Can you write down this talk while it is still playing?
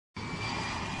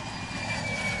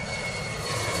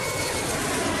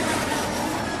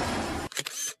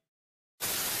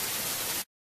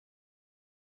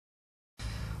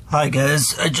Hi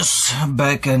guys, I just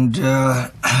back and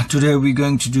today we're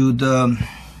going to do the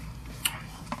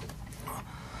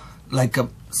like a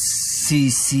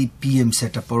Ccpm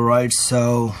setup. Alright,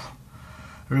 so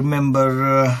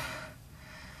remember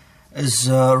it's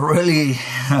really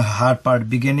hard part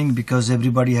beginning because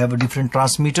everybody have a different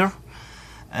transmitter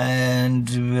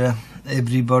and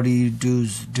everybody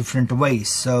does different ways.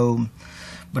 So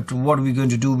but what we're going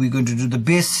to do, we're going to do the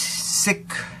basic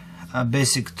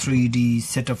 3D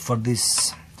setup for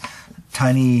this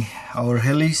tiny our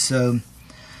heli. So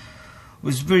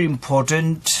it's very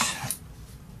important.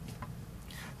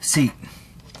 See,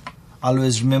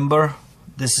 always remember,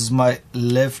 this is my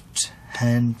left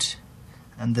hand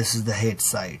and this is the head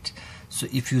side. So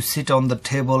if you sit on the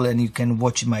table and you can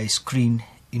watch my screen,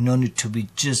 you don't need to be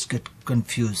just get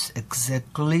confused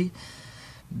exactly,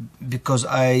 because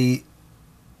I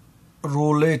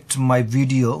roulette my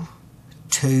video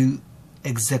to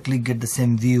exactly get the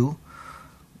same view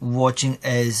watching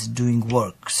as doing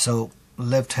work. So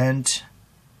left hand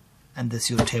and this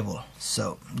your table,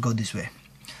 so go this way.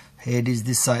 Head is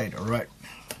this side, alright,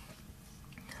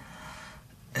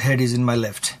 head is in my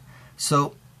left.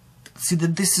 So see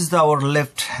that this is our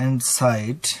left hand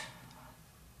side,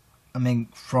 I mean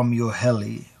from your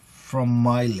heli, from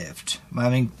my left, I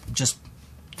mean just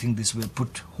think this way,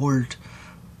 hold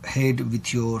head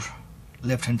with your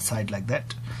left hand side like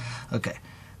that. Okay,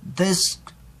 this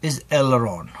is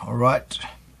aileron. Alright,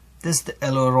 this is the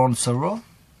aileron servo.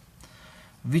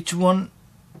 Which one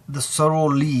the servo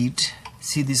lead?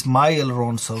 See, this my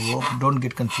aileron servo, don't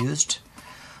get confused.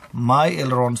 My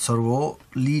aileron servo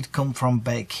lead come from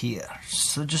back here,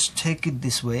 so just take it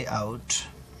this way out.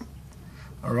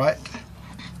 Alright,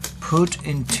 put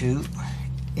in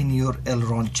your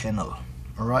aileron channel.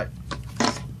 Alright,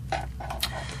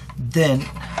 then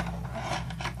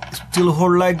still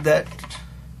hold like that.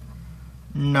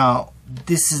 Now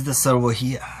this is the servo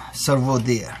here, servo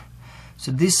there.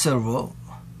 So this servo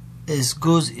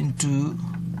goes into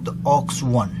the aux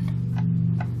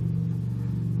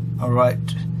 1.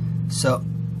 Alright, so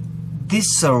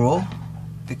this servo,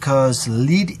 because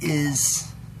lead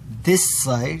is this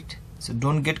side, so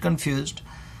don't get confused,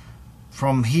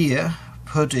 from here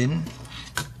put in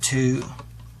to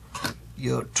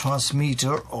your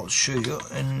transmitter. I'll show you,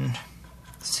 and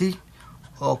see,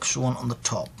 aux 1 on the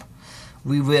top.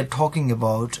 We were talking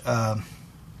about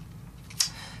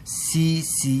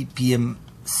Ccpm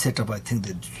setup. I think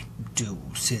they do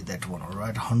say that one,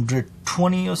 alright,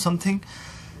 120 or something.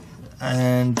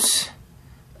 And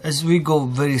as we go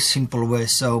very simple way,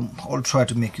 so I'll try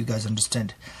to make you guys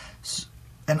understand.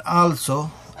 And also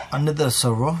another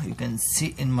servo you can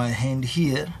see in my hand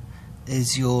here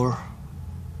is your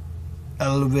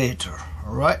elevator,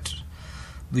 alright,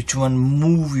 which one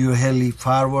move your heli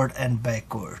forward and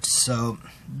backwards. So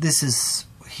this is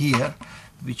here,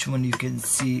 which one you can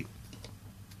see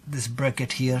this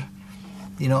bracket here,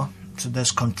 you know, so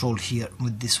that's control here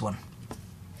with this one.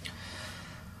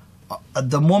 At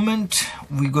the moment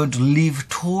we're going to leave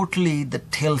totally the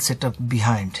tail setup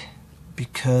behind,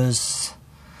 because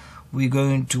we're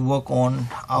going to work on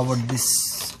our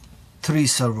this 3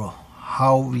 servo,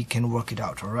 how we can work it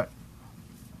out. Alright,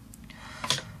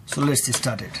 so let's get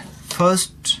started.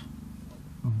 First,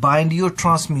 bind your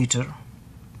transmitter.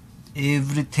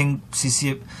 Everything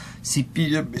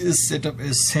Ccpm is set up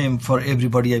is same for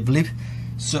everybody, I believe.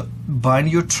 So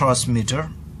bind your transmitter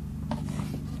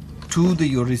to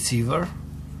your receiver,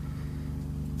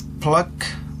 plug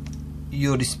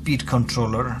your speed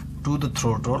controller to the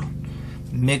throttle.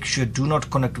 Make sure do not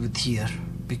connect with here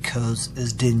because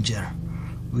it's danger.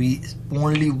 We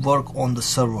only work on the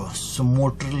servo, so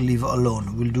motor leave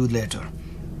alone, we'll do later.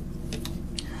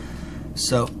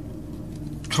 So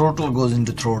throttle goes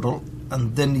into throttle,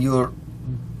 and then your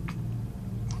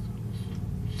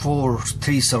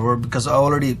 3 servo, because I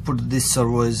already put this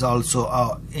servo is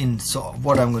also in. So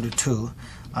what I'm going to do,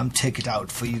 I'm take it out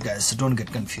for you guys, so don't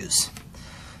get confused.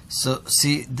 So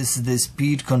see, this is the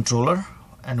speed controller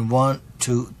and 1,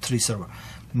 2, 3 servo.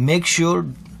 Make sure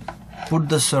put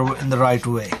the servo in the right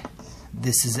way.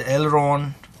 This is the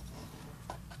aileron,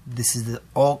 this is the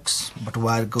aux, but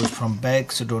wire goes from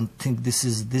back, so don't think this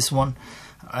is this one,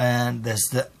 and that's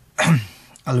the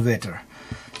elevator.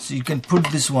 So you can put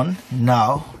this one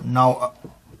now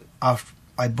after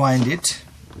I bind it.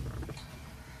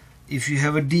 If you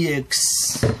have a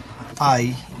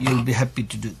DXi, you'll be happy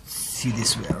to see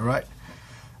this way, alright?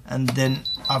 And then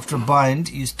after bind,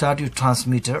 you start your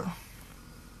transmitter.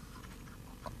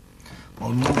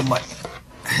 I'll move my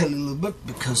head a little bit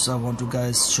because I want to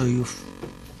guys show you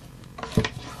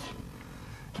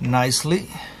nicely.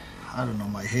 I don't know,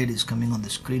 my head is coming on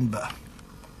the screen, but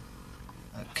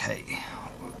Okay,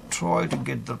 try to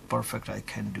get the perfect I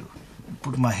can do.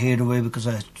 Put my head away because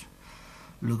I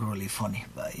look really funny,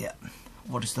 but yeah,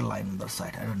 what is the line on the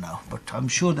side? I don't know, but I'm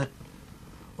sure that,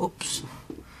 oops,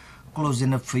 close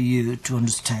enough for you to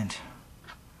understand.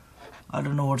 I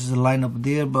don't know what is the line up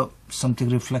there, but something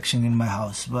reflection in my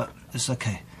house, but it's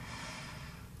okay.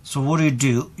 So what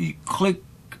do? You click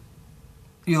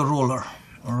your roller,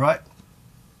 alright?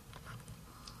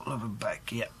 A little bit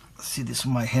back, yeah. See, this is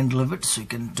my handle of it, so you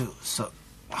can do, so,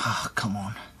 come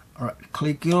on. Alright,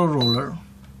 click your roller,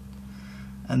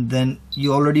 and then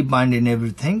you already bind in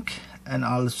everything, and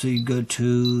also you go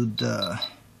to the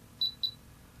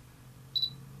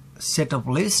setup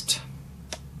list,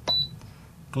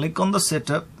 click on the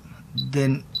setup,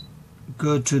 then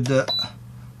go to the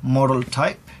model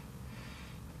type,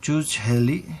 choose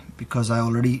heli, because I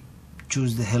already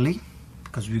choose the heli,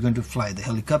 because we're going to fly the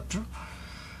helicopter.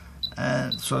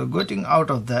 And so getting out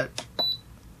of that,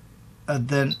 and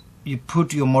then you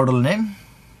put your model name,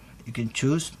 you can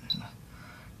choose.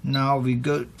 Now we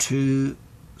go to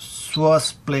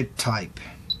source plate type.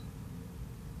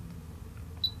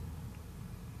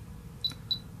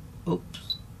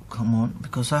 Oops, come on,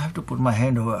 because I have to put my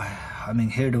hand over,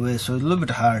 head away, so it's a little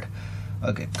bit hard.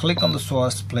 Okay, click on the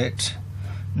source plate.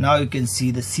 Now you can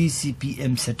see the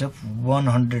Ccpm setup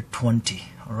 120.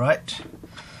 Alright,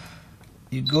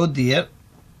 you go there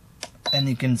and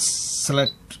you can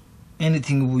select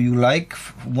anything you like.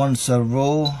 One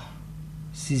servo,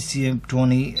 Ccpm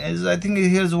 20, as I think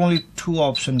here's only two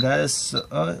options, guys.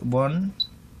 1,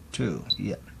 2,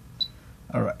 yeah.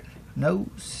 Alright,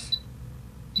 nose,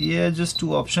 yeah, just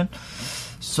two options.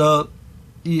 So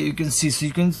you can see, so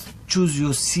you can choose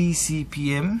your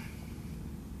Ccpm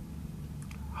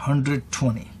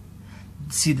 120.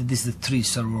 See that this is a 3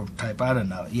 servo type, I don't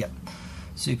know, yeah.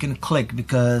 So you can click,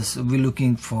 because we're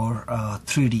looking for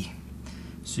 3D.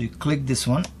 So you click this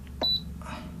one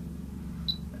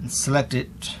and select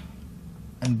it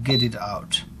and get it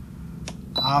out.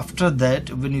 After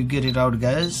that, when you get it out,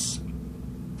 guys,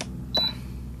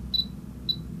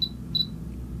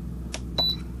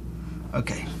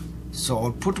 okay, so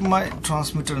I'll put my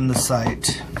transmitter on the side,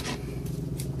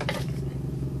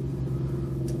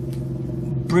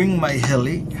 bring my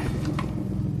heli,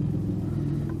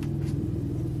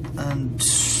 and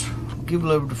give a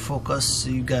little bit of focus so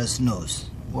you guys knows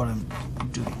what I'm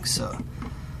doing. So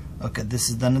okay, this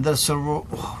is another servo.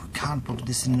 Can't put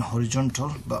this in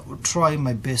horizontal, but we'll try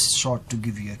my best shot to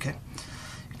give you. Okay,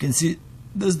 you can see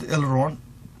this is the aileron.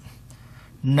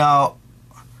 Now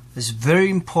it's very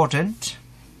important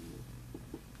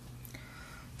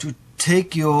to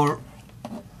take your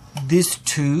these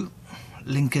two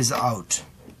linkers out,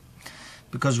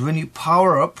 because when you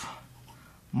power up,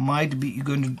 might be you're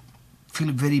going to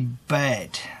feel very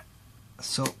bad.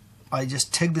 So I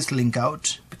just take this link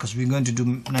out, because we're going to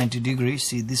do 90 degrees.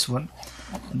 See this one,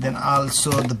 and then also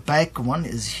the back one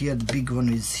is here, the big one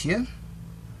is here.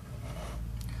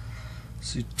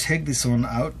 So you take this one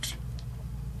out,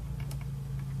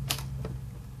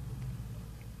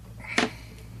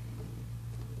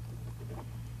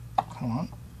 come on,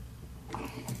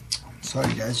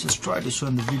 sorry guys, just try to show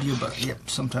in the video, but yep,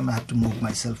 sometimes I have to move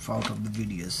myself out of the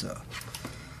video, so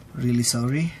really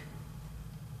sorry.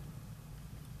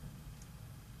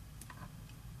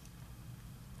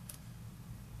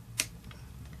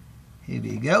 Here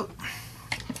we go.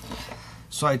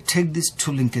 So I take these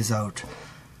two linkers out.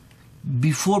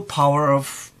 Before power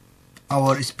of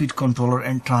our speed controller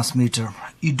and transmitter,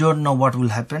 you don't know what will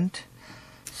happen,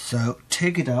 so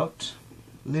take it out,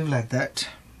 leave like that.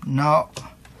 Now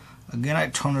again I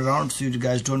turn around so you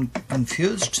guys don't get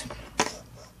confused.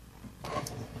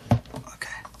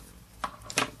 Okay,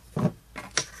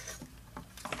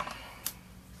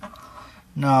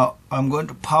 now I'm going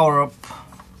to power up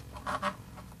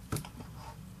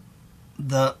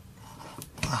the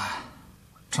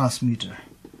transmitter,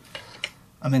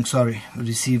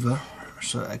 receiver,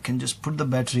 so I can just put the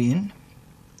battery in.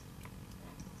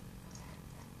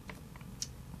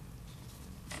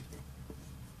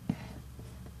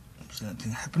 Is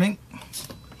anything happening?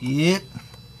 Yep,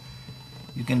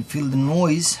 you can feel the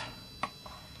noise.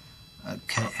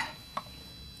 Okay,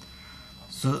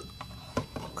 so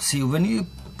see, when you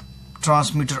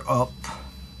transmitter up,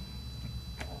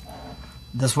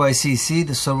 that's why see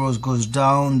the servos goes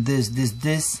down,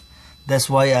 this. That's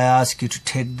why I ask you to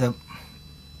take the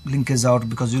linkers out,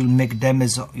 because you'll make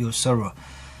damage on your servo.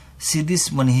 See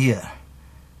this one here,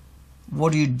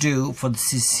 what do you do for the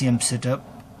Ccpm setup?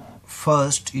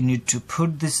 First you need to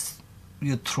put this,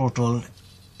 your throttle,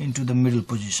 into the middle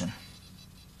position.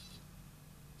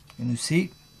 Can you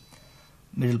see?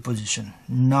 Middle position.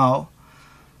 Now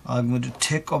I'm going to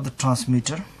take off the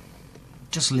transmitter,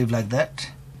 just leave like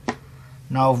that.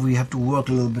 Now we have to work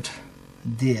a little bit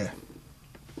there.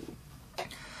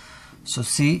 So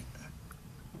see,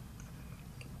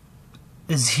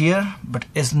 is here, but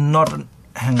it's not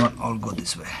hang on, I'll go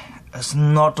this way. It's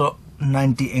not a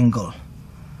 90 angle.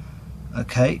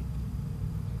 Okay,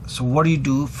 so what do you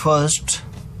do first?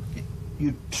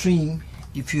 You trim,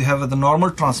 if you have the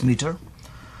normal transmitter,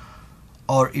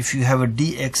 or if you have a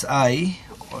DXI,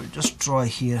 or just try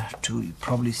here to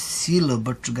probably see a little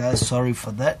bit, guys, sorry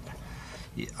for that.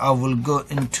 I will go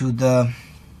into the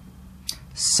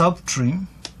sub trim.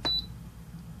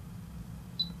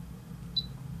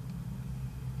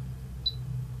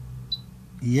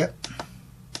 Yep,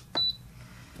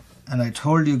 and I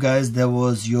told you guys there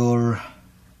was your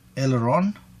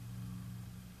aileron.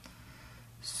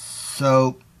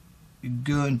 So you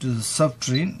go into the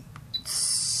subtrain,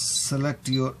 select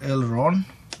your aileron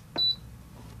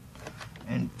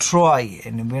and try,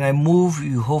 and when I move,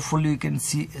 you hopefully you can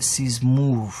see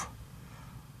move.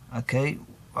 Okay,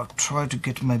 I'll try to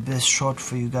get my best shot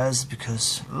for you guys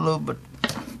because a little bit.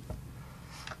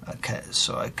 Okay,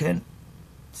 so I can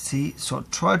see, so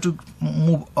try to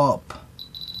move up.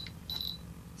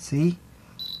 See,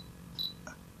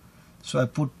 so I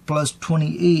put plus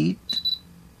 28.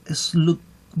 It's look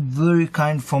very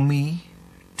kind for me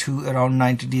to around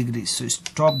 90 degrees. So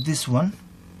stop this one.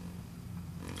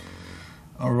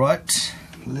 All right,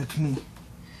 let me.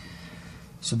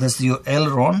 So that's your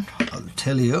aileron. I'll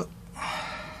tell you.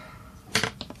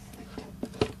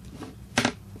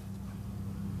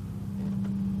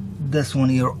 This one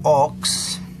your aux,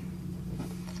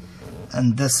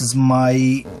 and this is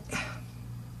my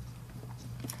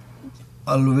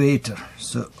elevator.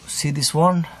 So see this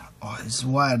one. Oh, it's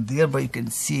wired there, but you can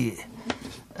see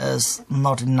it's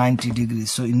not in 90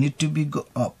 degrees, so you need to be go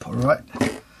up. All right,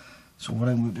 so what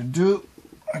I'm going to do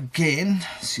again,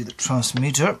 see the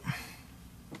transmitter,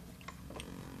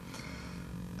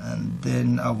 and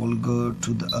then I will go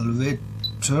to the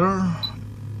elevator,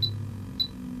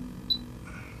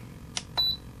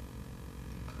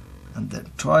 and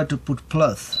then try to put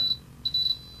plus.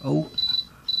 Oh,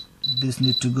 this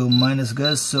need to go minus,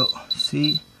 guys. So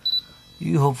see,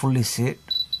 you hopefully see it.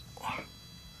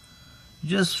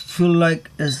 Just feel like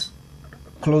it's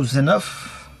close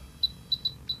enough,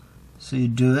 so you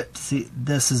do it. See,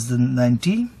 this is the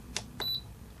 90.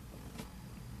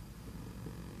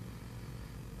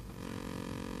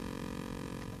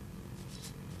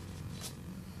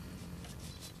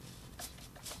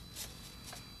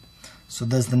 So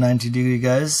that's the 90 degree,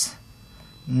 guys.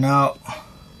 Now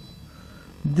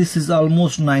this is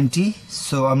almost 90,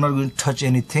 so I'm not going to touch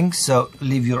anything, so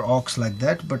leave your aux like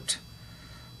that. But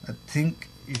I think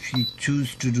if you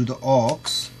choose to do the aux,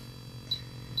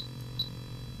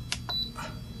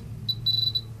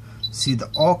 see the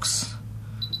aux,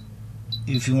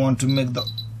 if you want to make the,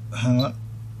 hang on,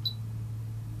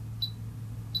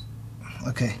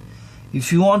 okay,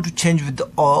 if you want to change with the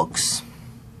aux,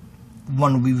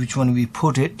 which one we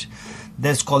put it,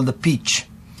 that's called the pitch.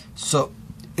 So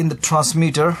in the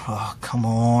transmitter, oh come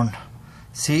on,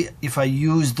 see, if I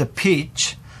use the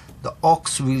pitch, the aux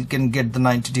we can get the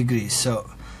 90 degrees. So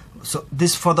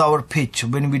this for our pitch.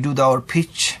 When we do our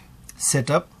pitch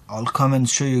setup, I'll come and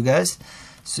show you guys.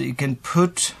 So you can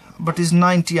put, but it's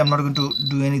 90. I'm not going to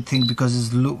do anything because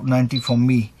it's 90 for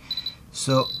me,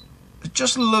 so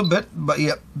just a little bit, but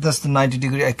yeah, that's the 90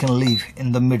 degree I can leave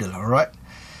in the middle. All right,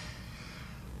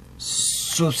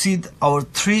 so see, our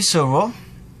 3 servo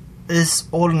is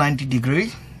all 90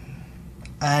 degree,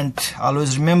 and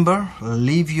always remember,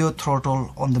 leave your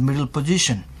throttle on the middle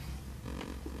position.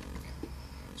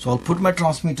 So I'll put my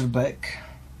transmitter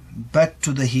back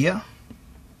to the here.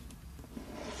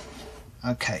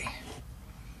 Okay,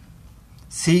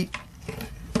 see,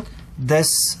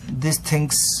 this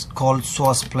thing's called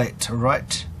source plate.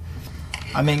 Right,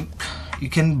 I mean, you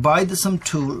can buy some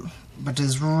tool, but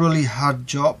it's really hard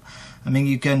job. I mean,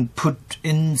 you can put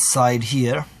inside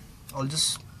here. I'll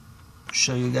just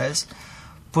show you guys.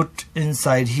 Put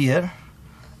inside here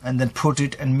and then put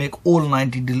it and make all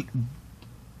 90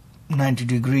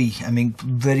 degree. I mean,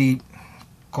 very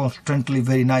constantly,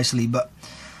 very nicely, but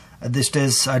at this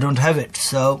stage I don't have it,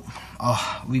 so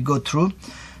we go through.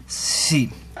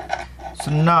 See,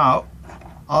 so now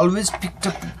always pick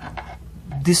up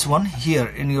this one here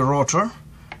in your rotor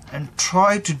and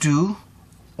try to do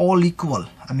all equal.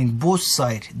 I mean, both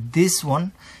side. This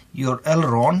one your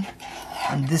aileron,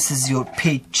 and this is your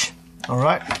pitch. All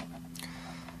right,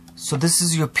 so this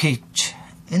is your pitch.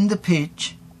 In the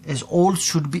pitch is all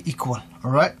should be equal.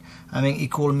 All right, I mean,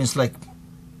 equal means like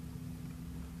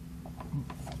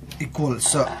equal.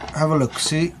 So have a look,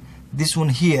 see this one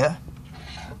here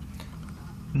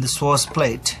in the source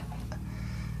plate,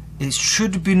 it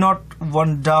should be not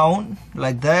one down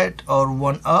like that or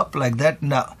one up like that.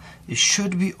 Now it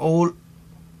should be all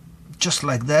just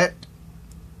like that.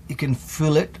 You can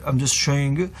feel it, I'm just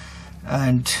showing you,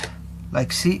 and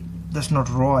like see, that's not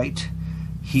right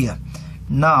here.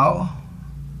 Now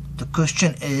the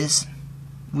question is,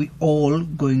 we all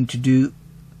going to do,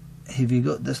 here we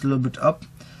go, that's a little bit up,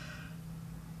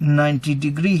 90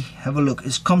 degree. Have a look,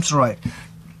 it comes right.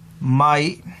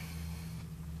 My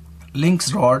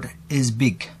links rod is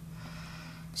big,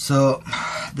 so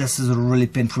this is really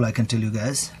painful, I can tell you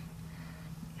guys.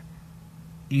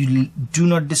 You do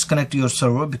not disconnect your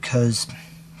servo, because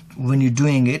when you're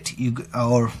doing it,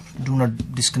 or do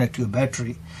not disconnect your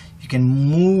battery, you can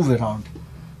move around.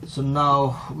 So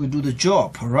now we do the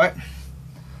job. All right,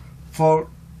 for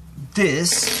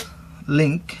this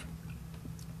link,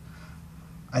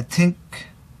 I think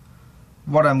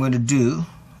what I'm going to do,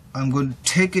 I'm going to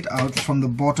take it out from the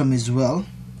bottom as well.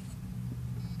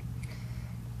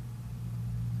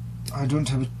 I don't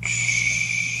have a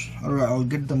all right, I'll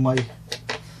get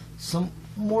some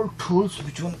more tools,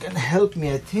 which one can help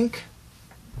me, I think.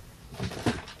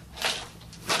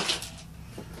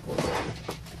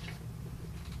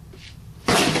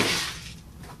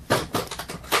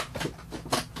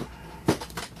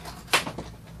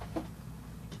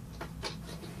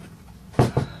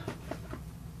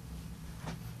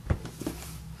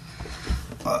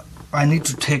 I need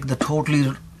to take the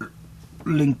totally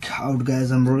link out, guys.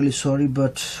 I'm really sorry,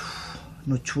 but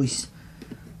no choice.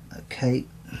 Okay,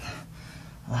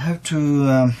 I have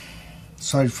to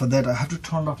sorry for that, I have to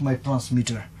turn off my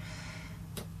transmitter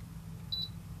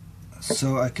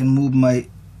so I can move my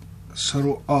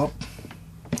servo up,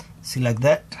 see, like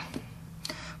that,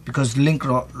 because link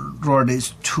rod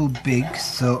is too big,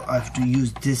 so I have to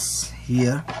use this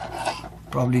here,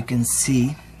 probably you can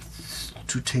see,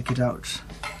 to take it out.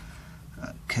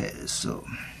 Okay, so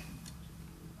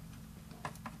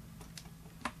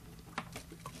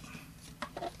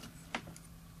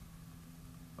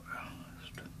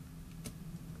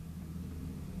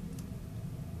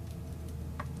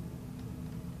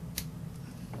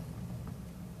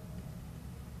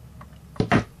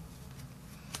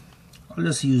I'll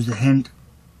just use the hand.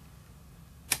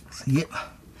 Yep.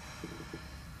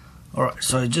 Alright,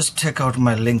 so I just take out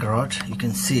my link rod. You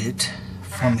can see it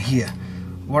from here.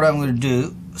 What I'm going to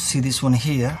do, see this one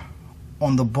here,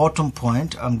 on the bottom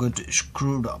point, I'm going to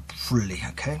screw it up fully,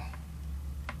 okay?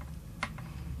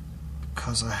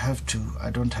 Because I have to, I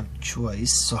don't have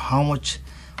choice. So how much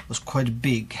was quite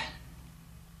big.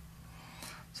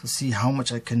 So see how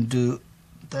much I can do,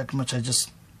 that much I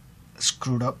just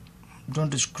screwed up.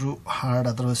 Don't screw hard,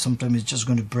 otherwise sometimes it's just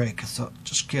going to break, so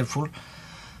just careful.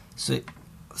 So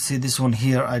see this one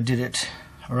here, I did it.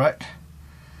 All right,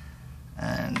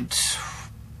 and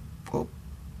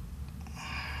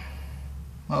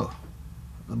oh,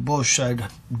 the both side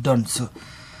done. So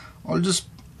I'll just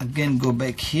again go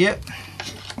back here,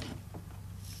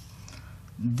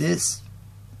 this,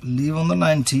 leave on the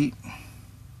 90,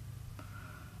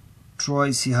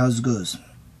 try see how it goes.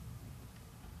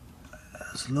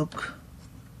 Let's look.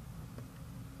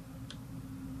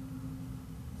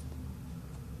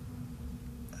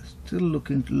 Still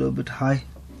looking a little bit high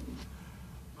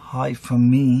for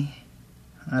me.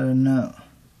 I don't know.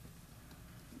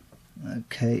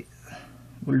 Okay,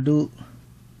 we'll do,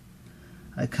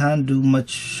 I can't do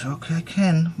much. Okay, I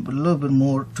can, but a little bit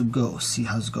more to go. See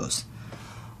how it goes.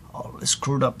 Oh, I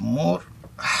screwed up more.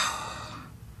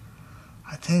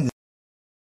 I think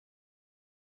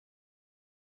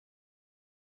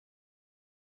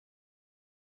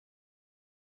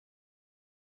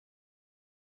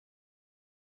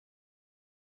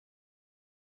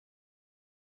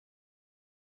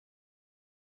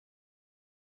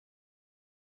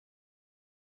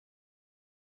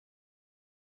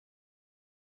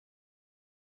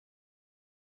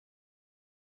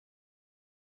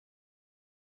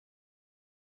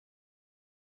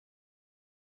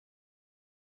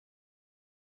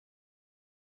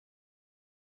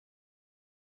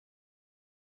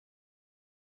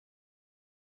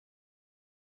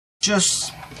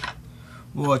just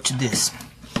watch this.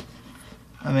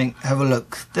 I mean, have a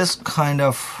look. This kind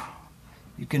of,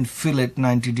 you can feel it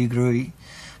 90 degree,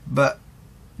 but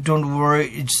don't worry,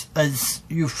 it's as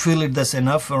you feel it, that's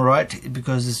enough. All right,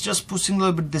 because it's just pushing a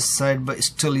little bit this side, but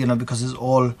still, you know, because it's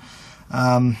all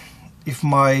if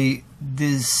my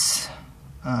this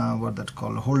what that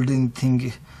called holding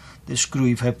thing, the screw,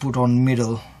 if I put on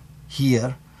middle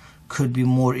here, could be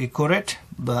more accurate,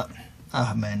 but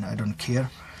man, I don't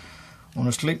care.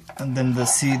 honestly. And then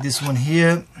see this one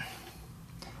here,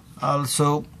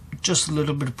 also just a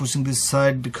little bit pushing this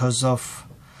side, because of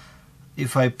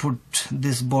if I put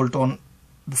this bolt on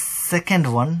the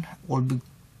second one will be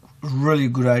really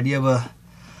good idea, but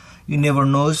you never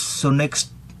know. So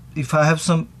next, if I have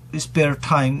some spare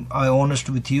time, I honest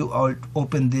with you, I'll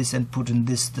open this and put in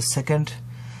this the second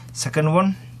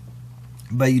one,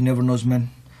 but you never knows, man.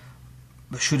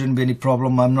 There shouldn't be any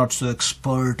problem. I'm not so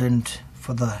expert and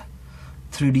for the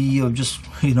 3D or just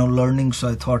learning, so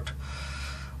I thought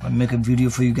I'll make a video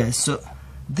for you guys. So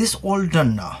this all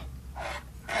done now,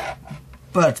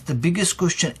 but the biggest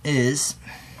question is,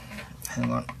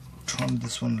 hang on, turn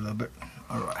this one a little bit.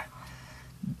 All right,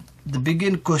 the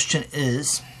biggest question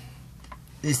is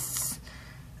the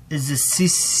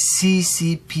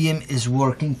Ccpm is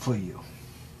working for you?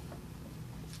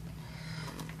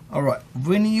 All right,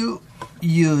 when you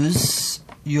use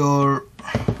your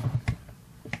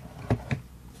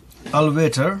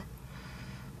elevator,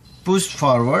 push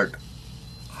forward,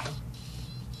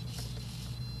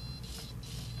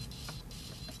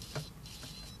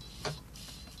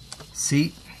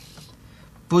 see,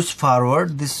 push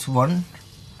forward, this one,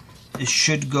 it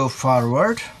should go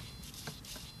forward.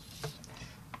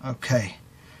 Okay,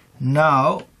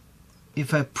 now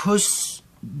if I push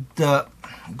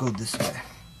go this way,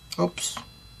 oops,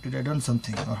 did I done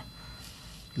something? Or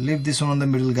leave this one on the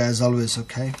middle, guys, always.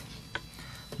 Okay,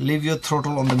 leave your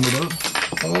throttle on the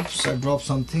middle. Oops, I dropped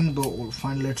something, but we'll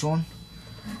find later on.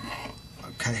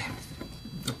 Okay,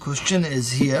 the question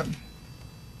is here,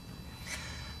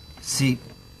 see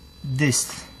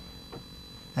this,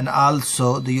 and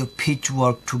also your pitch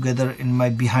work together in my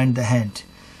behind the hand.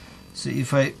 So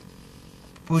if I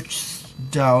push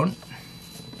down,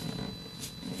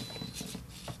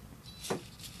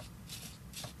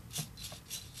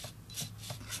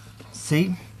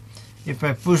 see, if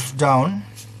I push down,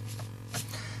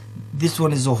 this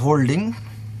one is a holding.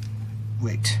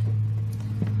 Wait,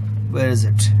 where is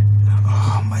it?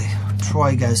 Oh my,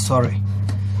 try guys, sorry.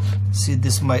 See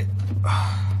this, my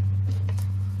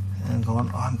hang on,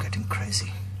 oh, I'm getting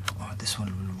crazy. Oh, this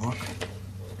one will work.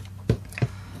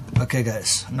 Okay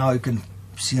guys, now you can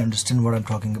see, understand what I'm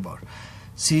talking about.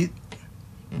 See,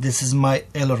 this is my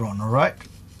aileron, alright?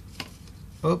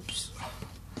 Oops.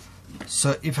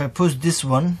 So if I push this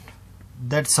one,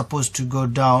 that's supposed to go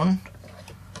down,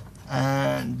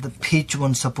 and the pitch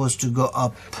one's supposed to go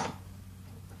up.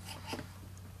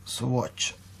 So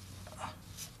watch.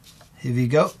 Here we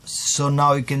go. So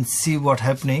now you can see what's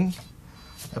happening.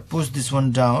 I push this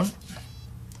one down,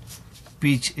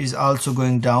 pitch is also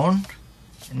going down.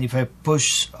 And if I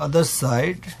push other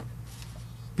side,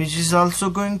 pitch is also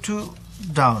going to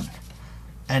down.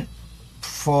 And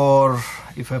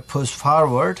if I push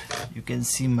forward, you can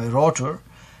see my rotor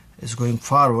is going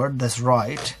forward, that's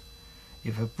right.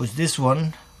 If I push this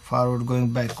one forward,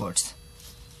 going backwards.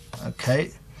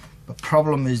 Okay, the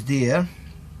problem is there.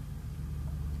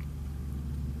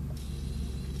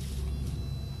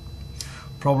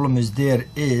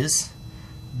 Is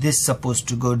this supposed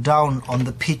to go down on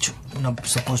the pitch, not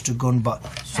supposed to go on, but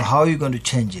so how are you going to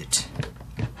change it?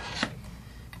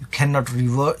 You cannot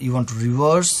reverse. You want to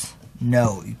reverse?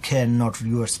 No, you cannot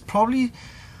reverse. Probably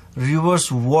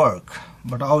reverse work,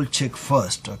 but I'll check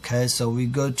first. Okay, so we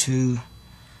go to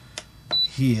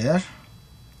here.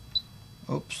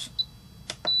 Oops,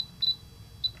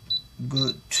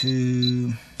 go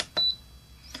to,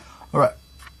 all right,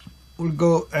 we'll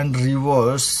go and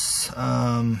reverse.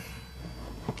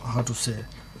 How to say,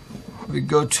 we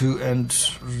go to and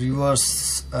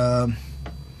reverse